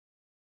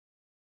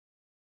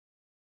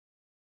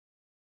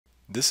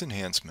This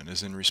enhancement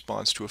is in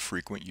response to a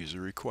frequent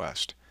user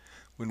request.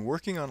 When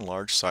working on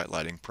large site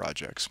lighting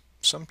projects,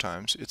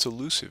 sometimes it's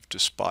elusive to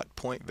spot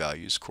point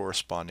values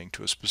corresponding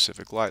to a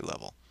specific light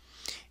level,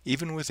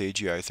 even with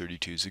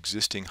AGI-32's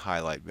existing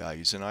highlight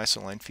values and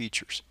isoline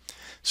features.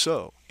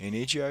 So, in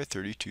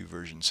AGI-32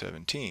 version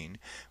 17,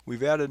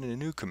 we've added a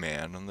new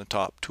command on the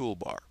top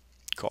toolbar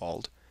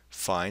called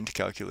Find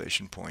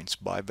Calculation Points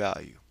by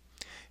Value.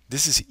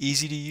 This is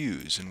easy to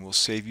use and will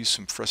save you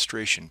some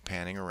frustration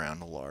panning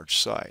around a large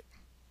site.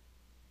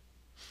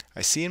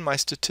 I see in my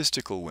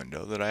statistical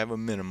window that I have a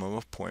minimum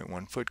of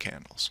 0.1 foot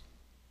candles.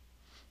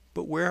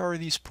 But where are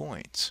these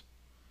points?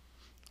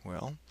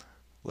 Well,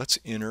 let's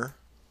enter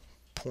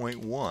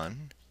 0.1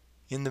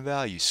 in the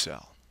value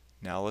cell.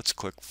 Now let's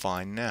click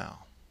Find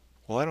Now.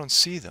 Well, I don't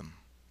see them.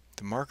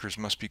 The markers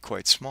must be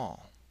quite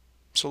small.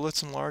 So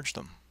let's enlarge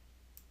them.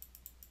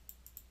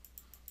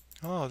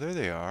 Oh, there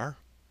they are.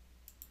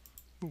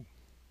 Ooh,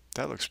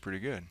 that looks pretty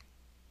good.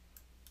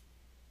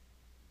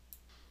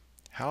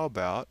 How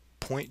about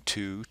 0.2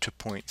 to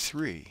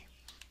 0.3?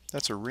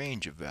 That's a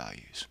range of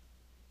values.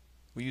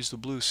 We use the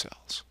blue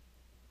cells.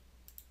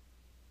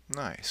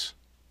 Nice.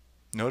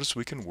 Notice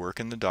we can work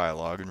in the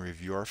dialog and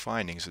review our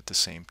findings at the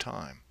same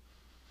time.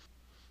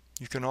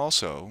 You can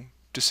also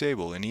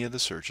disable any of the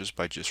searches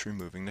by just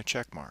removing the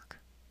check mark.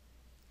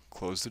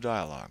 Close the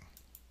dialog.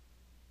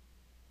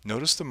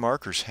 Notice the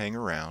markers hang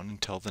around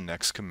until the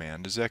next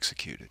command is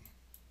executed.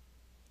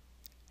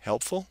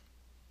 Helpful?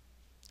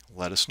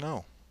 Let us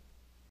know.